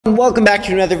Welcome back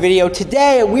to another video.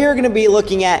 Today we are going to be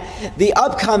looking at the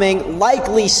upcoming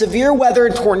likely severe weather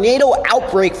and tornado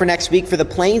outbreak for next week for the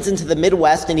plains into the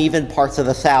Midwest and even parts of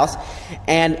the South.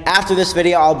 And after this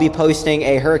video I'll be posting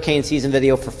a hurricane season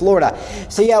video for Florida.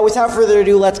 So yeah, without further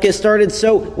ado, let's get started.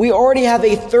 So we already have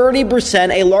a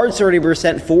 30%, a large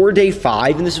 30% for day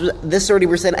 5, and this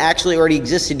 30% actually already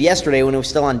existed yesterday when it was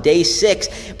still on day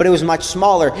 6, but it was much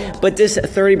smaller. But this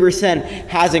 30%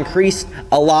 has increased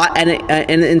a lot,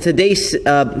 and into day,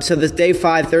 so this day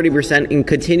 5 30% and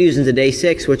continues into day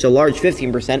 6, which a large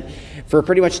 15% for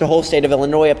pretty much the whole state of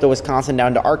Illinois up to Wisconsin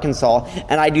down to Arkansas.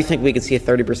 And I do think we could see a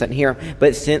 30% here,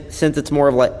 but since it's more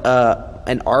of like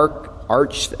an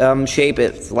arch shape,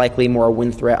 it's likely more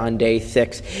wind threat on day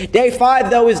 6. Day 5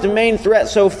 though is the main threat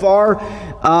so far.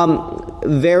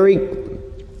 Very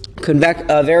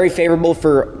favorable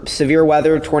for severe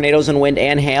weather, tornadoes and wind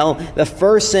and hail. The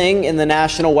first thing in the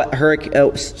National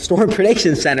Storm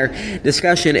Prediction Center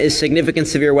discussion is significant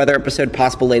severe weather episode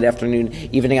possible late afternoon,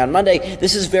 evening on Monday.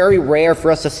 This is very rare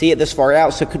for us to see it this far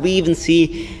out, so could we even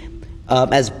see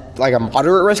as like a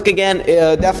moderate risk again?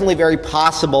 Definitely very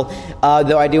possible,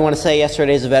 though I do want to say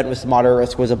yesterday's event with moderate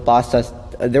risk was a bust.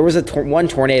 There was one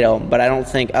tornado, but I don't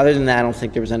think, other than that, I don't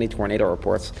think there was any tornado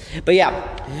reports. But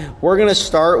yeah, we're going to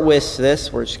start with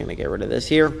this. We're just going to get rid of this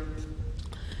here.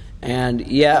 And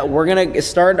yeah, we're going to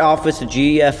start off with the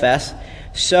GFS.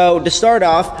 So to start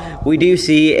off, we do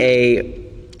see a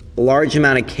large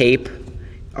amount of CAPE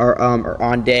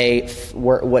on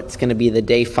what's going to be the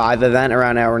day 5 event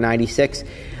around hour 96.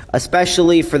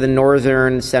 Especially for the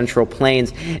northern central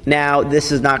plains. Now,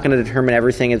 this is not going to determine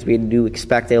everything, as we do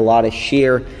expect a lot of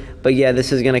shear, but yeah,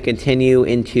 this is going to continue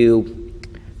into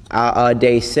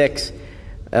day 6.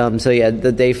 So yeah,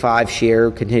 the day 5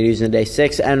 shear continues into day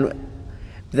 6, and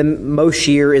the most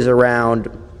shear is around,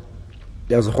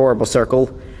 that was a horrible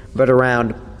circle, but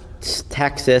around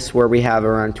Texas, where we have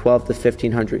around 12 to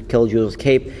 1500 kilojoules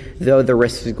CAPE, though the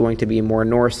risk is going to be more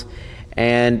north.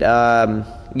 And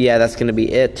yeah, that's going to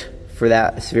be it for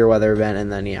that severe weather event.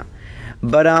 And then yeah,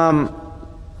 but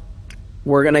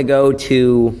we're going to go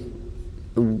to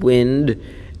wind,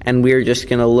 and we're just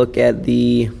going to look at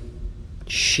the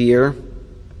shear.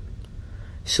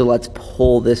 So let's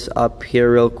pull this up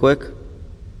here real quick,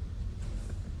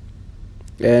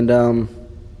 and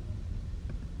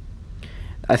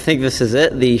I think this is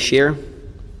it, the shear.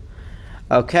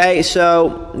 Okay,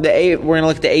 so we're going to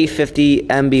look at the 850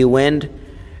 MB wind.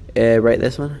 Right,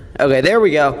 this one? Okay, there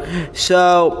we go.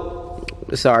 So,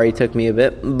 sorry, it took me a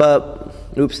bit, but,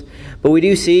 oops. But we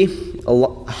do see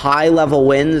high-level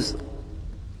winds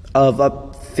of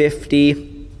up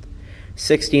 50,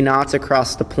 60 knots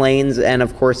across the plains, and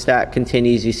of course that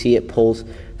continues. You see it pulls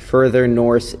further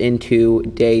north into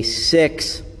day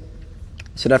 6.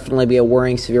 So definitely be a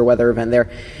worrying severe weather event there.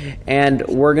 And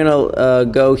we're going to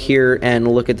go here and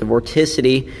look at the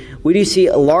vorticity. We do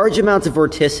see large amounts of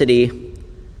vorticity,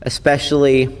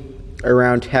 especially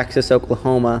around Texas,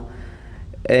 Oklahoma.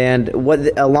 And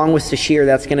along with the shear,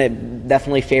 that's going to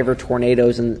definitely favor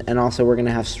tornadoes. And also we're going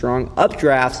to have strong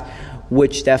updrafts,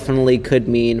 which definitely could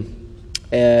mean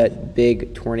a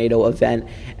big tornado event.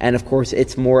 And of course,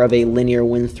 it's more of a linear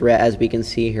wind threat, as we can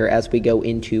see here, as we go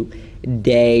into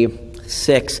day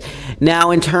 6. Now,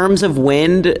 in terms of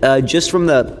wind, just from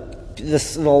the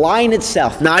line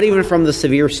itself, not even from the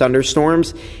severe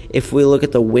thunderstorms, if we look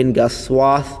at the wind gust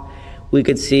swath, we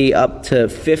could see up to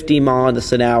 50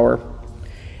 miles an hour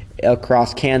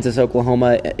across Kansas,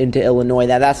 Oklahoma, into Illinois.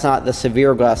 Now, that's not the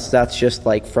severe gusts. That's just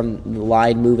like from the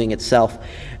line moving itself.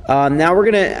 Now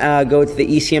we're going to go to the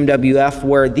ECMWF,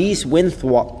 where these wind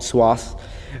swaths,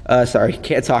 sorry,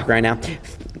 can't talk right now.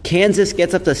 Kansas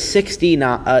gets up to 60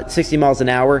 miles an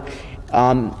hour.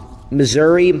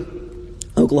 Missouri,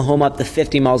 Oklahoma up to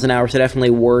 50 miles an hour, so definitely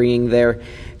worrying there.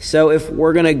 So if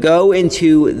we're going to go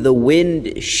into the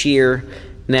wind shear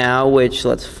now, which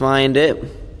let's find it.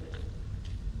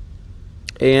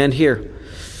 And here.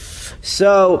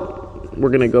 So we're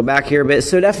going to go back here a bit.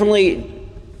 So definitely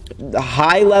the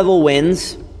high level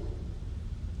winds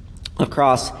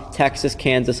across Texas,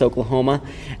 Kansas, Oklahoma,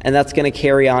 and that's going to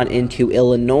carry on into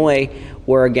Illinois,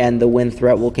 where again the wind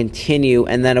threat will continue.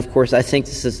 And then of course I think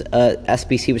this is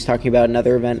SBC was talking about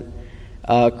another event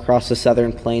across the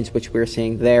southern plains, which we're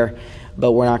seeing there,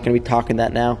 but we're not going to be talking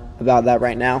about that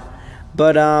right now.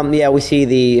 But yeah, we see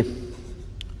the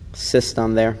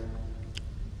system there,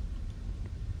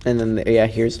 and then yeah,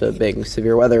 here's the big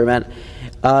severe weather event,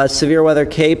 severe weather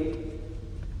CAPE.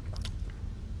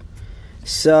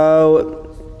 So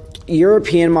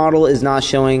European model is not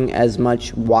showing as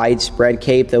much widespread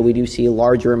CAPE, though we do see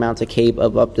larger amounts of CAPE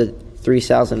of up to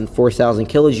 3,000, 4,000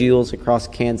 kilojoules across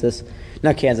Texas,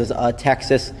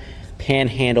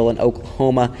 Panhandle, and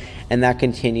Oklahoma, and that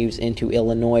continues into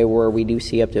Illinois, where we do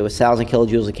see up to 1,000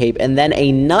 kilojoules a Cape, and then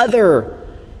another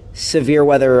severe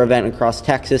weather event across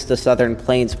Texas, the Southern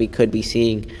Plains, we could be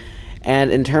seeing.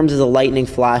 And in terms of the lightning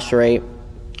flash rate,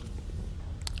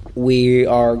 we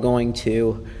are going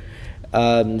to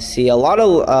see a lot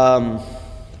of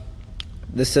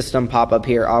the system pop up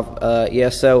here.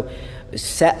 So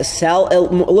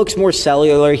it looks more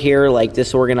cellular here, like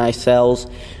disorganized cells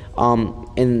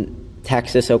in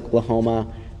Texas,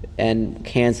 Oklahoma, and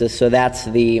Kansas. So that's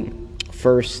the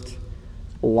first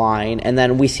line. And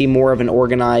then we see more of an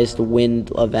organized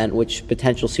wind event, which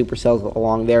potential supercells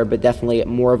along there, but definitely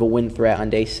more of a wind threat on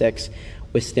day 6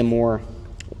 with the more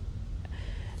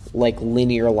like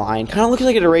linear line. Kind of looks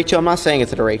like a derecho. I'm not saying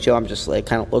it's a derecho. I'm just like,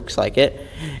 kind of looks like it.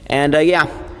 And yeah.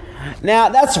 Now,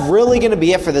 that's really going to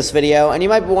be it for this video. And you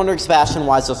might be wondering, Sebastian,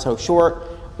 why is it so short?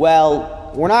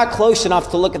 Well, we're not close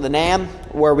enough to look at the NAM,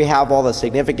 where we have all the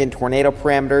significant tornado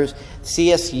parameters.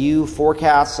 CSU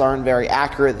forecasts aren't very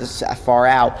accurate this far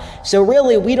out. So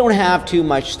really, we don't have too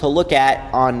much to look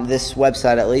at on this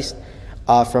website, at least,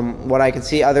 from what I can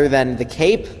see, other than the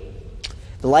Cape,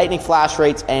 the lightning flash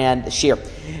rates, and the shear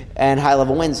and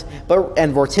high-level winds,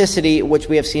 and vorticity, which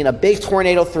we have seen a big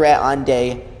tornado threat on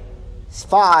day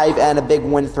 5 and a big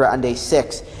wind threat on day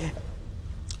 6.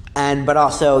 But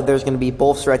also there's going to be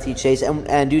both threats each day,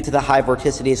 and due to the high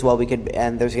vorticity as well,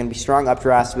 and there's going to be strong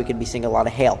updrafts, we could be seeing a lot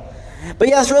of hail. But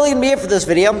yeah, that's really going to be it for this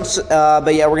video.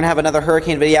 But yeah, we're going to have another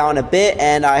hurricane video in a bit,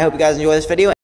 and I hope you guys enjoy this video.